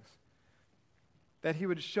of things. That he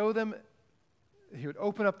would show them, he would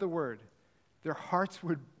open up the word, their hearts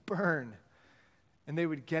would burn and they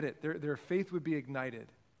would get it. Their faith would be ignited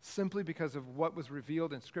simply because of what was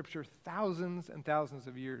revealed in Scripture thousands and thousands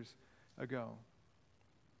of years ago.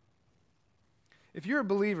 If you're a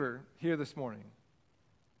believer here this morning,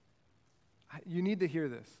 you need to hear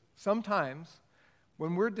this. Sometimes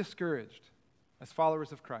when we're discouraged as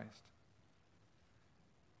followers of Christ,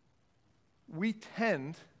 we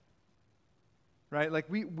tend, right? Like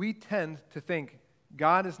we tend to think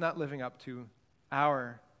God is not living up to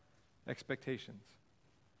our expectations.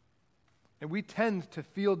 And we tend to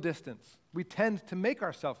feel distance. We tend to make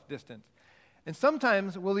ourselves distant. And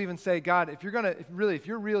sometimes we'll even say, God, if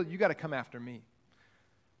you're real, you got to come after me.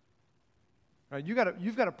 Right? You've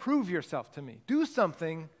got to prove yourself to me. Do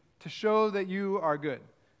something to show that you are good.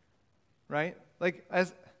 Right? Like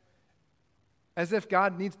as if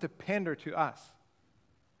God needs to pander to us.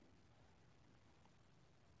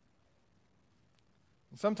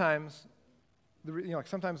 And sometimes the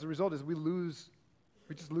result is we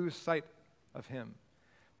just lose sight of him.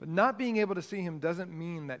 But not being able to see him doesn't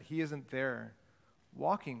mean that he isn't there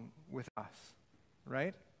walking with us,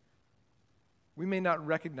 right? We may not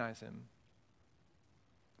recognize him,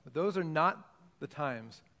 but those are not the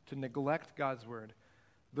times to neglect God's word.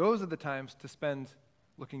 Those are the times to spend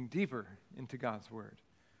looking deeper into God's word,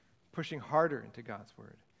 pushing harder into God's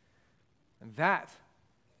word. And that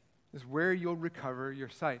is where you'll recover your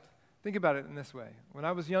sight. Think about it in this way. When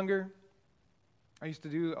I was younger, I used to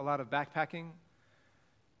do a lot of backpacking.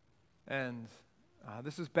 And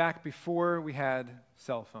this was back before we had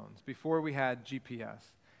cell phones, before we had GPS.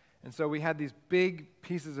 And so we had these big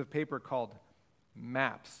pieces of paper called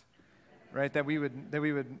maps, right, that we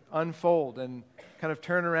would unfold and kind of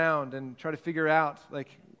turn around and try to figure out, like,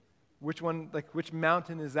 which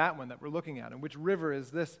mountain is that one that we're looking at, and which river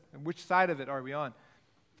is this, and which side of it are we on.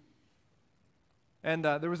 And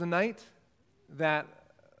there was a night that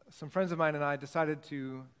some friends of mine and I decided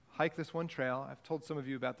to hike this one trail. I've told some of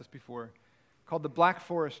you about this before, called the Black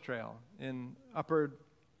Forest Trail in upper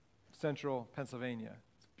central Pennsylvania.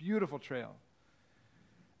 It's a beautiful trail.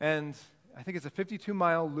 And I think it's a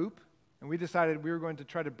 52-mile loop, and we decided we were going to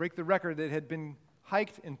try to break the record that had been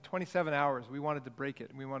hiked in 27 hours. We wanted to break it,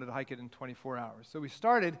 and we wanted to hike it in 24 hours. So we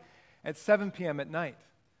started at 7 p.m. at night.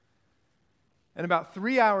 And about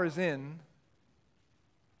 3 hours in,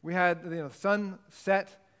 we had the sun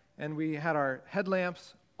set, and we had our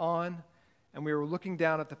headlamps on, and we were looking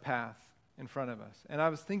down at the path in front of us. And I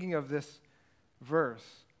was thinking of this verse,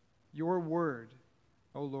 "Your word,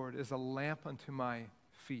 O Lord, is a lamp unto my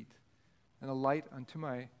feet and a light unto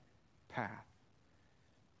my path."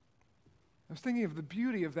 I was thinking of the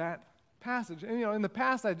beauty of that passage. And, in the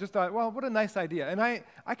past, I just thought, well, what a nice idea. And I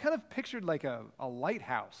kind of pictured like a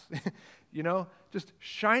lighthouse, just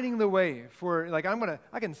shining the way for, like,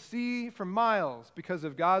 I can see for miles because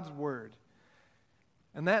of God's word.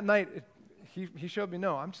 And that night, he showed me,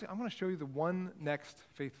 no, I'm going to show you the one next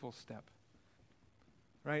faithful step,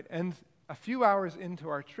 right? And a few hours into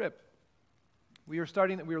our trip, we were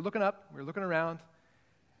looking up, we were looking around,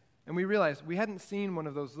 and we realized we hadn't seen one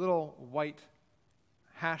of those little white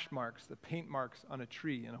hash marks, the paint marks on a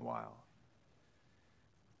tree in a while.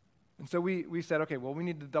 And so we said, okay, well, we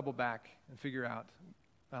need to double back and figure out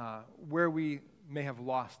where we may have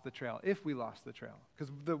lost the trail, if we lost the trail.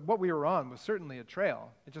 Because what we were on was certainly a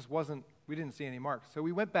trail. It just wasn't, we didn't see any marks. So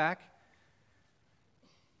we went back,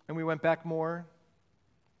 and we went back more,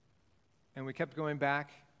 and we kept going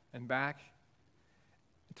back and back,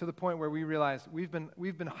 to the point where we realized we've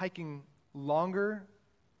been hiking longer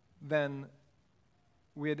than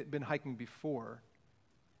we had been hiking before,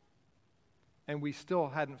 and we still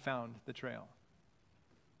hadn't found the trail.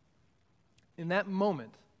 In that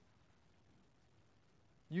moment,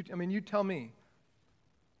 you tell me,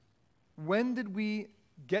 when did we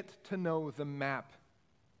get to know the map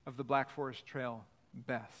of the Black Forest Trail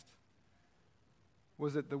best?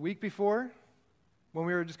 Was it the week before, when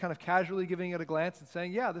we were just kind of casually giving it a glance and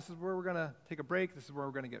saying, yeah, this is where we're going to take a break, this is where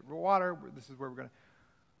we're going to get water, this is where we're going to,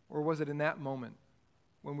 or was it in that moment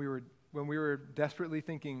when we were desperately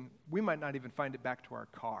thinking we might not even find it back to our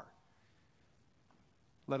car,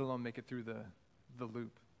 let alone make it through the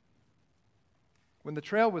loop? When the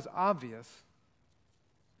trail was obvious,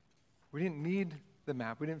 we didn't need the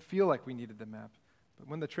map. We didn't feel like we needed the map. But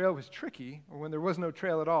when the trail was tricky, or when there was no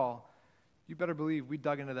trail at all, you better believe we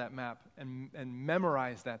dug into that map and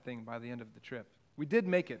memorized that thing by the end of the trip. We did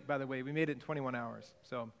make it, by the way. We made it in 21 hours.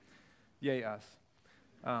 So, yay us.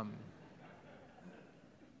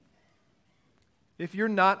 If you're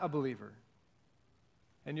not a believer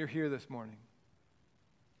and you're here this morning,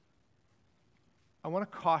 I want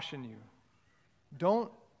to caution you.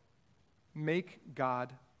 Don't make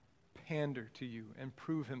God pander to you and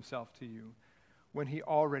prove himself to you when he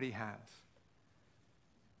already has?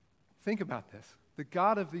 Think about this. The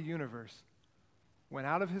God of the universe went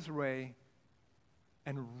out of his way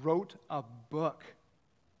and wrote a book,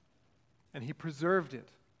 and he preserved it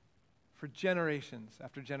for generations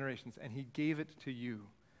after generations, and he gave it to you.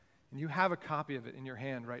 And you have a copy of it in your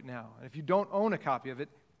hand right now. And if you don't own a copy of it,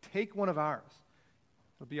 take one of ours.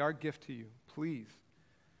 It'll be our gift to you, please.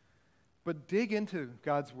 But dig into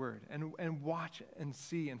God's word and watch and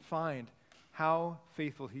see and find how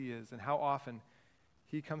faithful he is and how often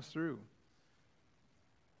he comes through.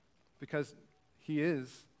 Because he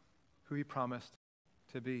is who he promised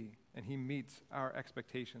to be, and he meets our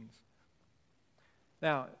expectations.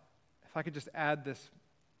 Now, if I could just add this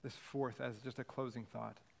forth as just a closing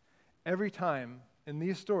thought. Every time in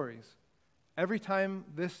these stories, every time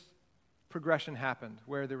this progression happened,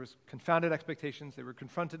 where there was confounded expectations, they were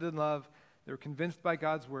confronted in love, they were convinced by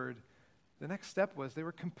God's word, the next step was they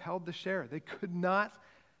were compelled to share. They could not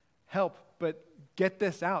help but get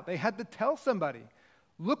this out. They had to tell somebody,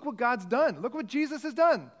 look what God's done. Look what Jesus has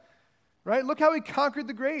done, right? Look how he conquered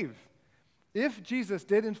the grave. If Jesus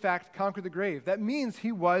did in fact conquer the grave, that means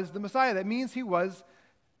he was the Messiah. That means he was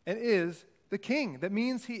and is the King. That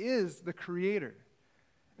means he is the Creator.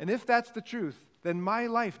 And if that's the truth, then my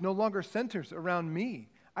life no longer centers around me.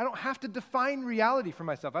 I don't have to define reality for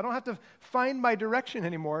myself. I don't have to find my direction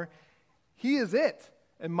anymore. He is it,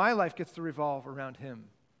 and my life gets to revolve around him.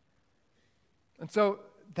 And so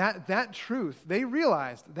that truth, they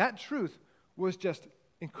realized that truth was just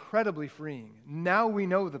incredibly freeing. Now we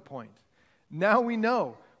know the point. Now we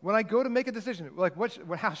know. When I go to make a decision, like what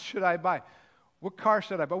house should I buy? What car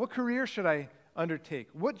should I buy? What career should I undertake?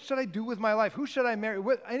 What should I do with my life? Who should I marry?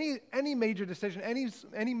 Any major decision,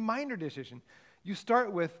 any minor decision, you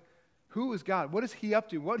start with, who is God? What is he up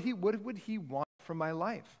to? What would he want from my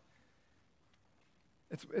life?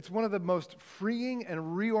 It's one of the most freeing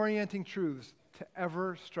and reorienting truths to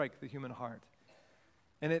ever strike the human heart.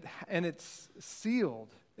 And it's sealed,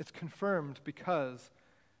 it's confirmed because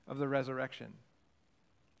of the resurrection.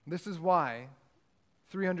 This is why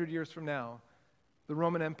 300 years from now, the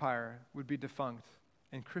Roman Empire would be defunct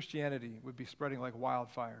and Christianity would be spreading like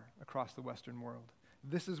wildfire across the Western world.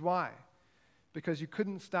 This is why. Because you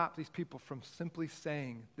couldn't stop these people from simply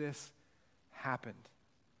saying, this happened.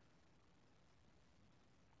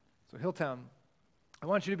 So Hilltown, I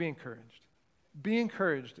want you to be encouraged. Be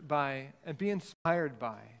encouraged by and be inspired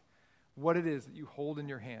by what it is that you hold in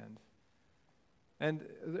your hand. And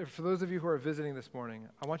for those of you who are visiting this morning,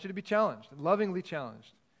 I want you to be challenged, lovingly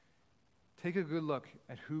challenged. Take a good look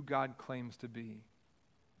at who God claims to be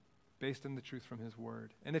based on the truth from his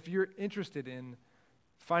word. And if you're interested in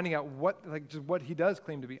finding out what he does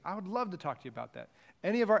claim to be, I would love to talk to you about that.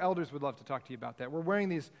 Any of our elders would love to talk to you about that. We're wearing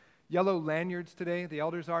these yellow lanyards today, the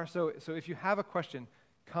elders are. So if you have a question,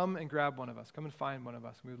 come and grab one of us. Come and find one of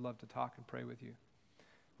us. We would love to talk and pray with you.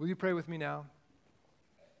 Will you pray with me now?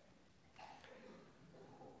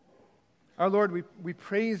 Our Lord, we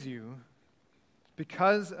praise you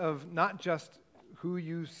because of not just who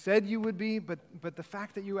you said you would be, but the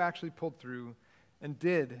fact that you actually pulled through and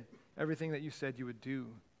did everything that you said you would do.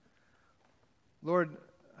 Lord,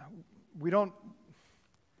 we don't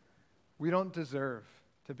deserve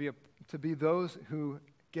to be those who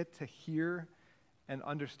get to hear and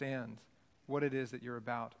understand what it is that you're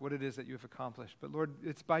about, what it is that you have accomplished. But Lord,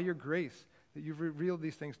 it's by your grace that you've revealed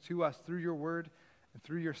these things to us through your word and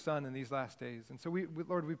through your Son in these last days. And so,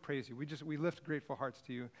 Lord, we praise you. We lift grateful hearts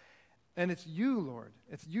to you. And it's you, Lord.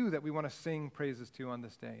 It's you that we want to sing praises to on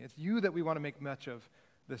this day. It's you that we want to make much of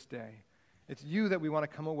this day. It's you that we want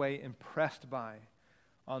to come away impressed by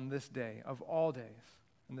on this day of all days,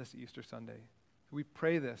 on this Easter Sunday. We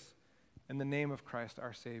pray this in the name of Christ,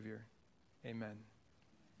 our Savior. Amen.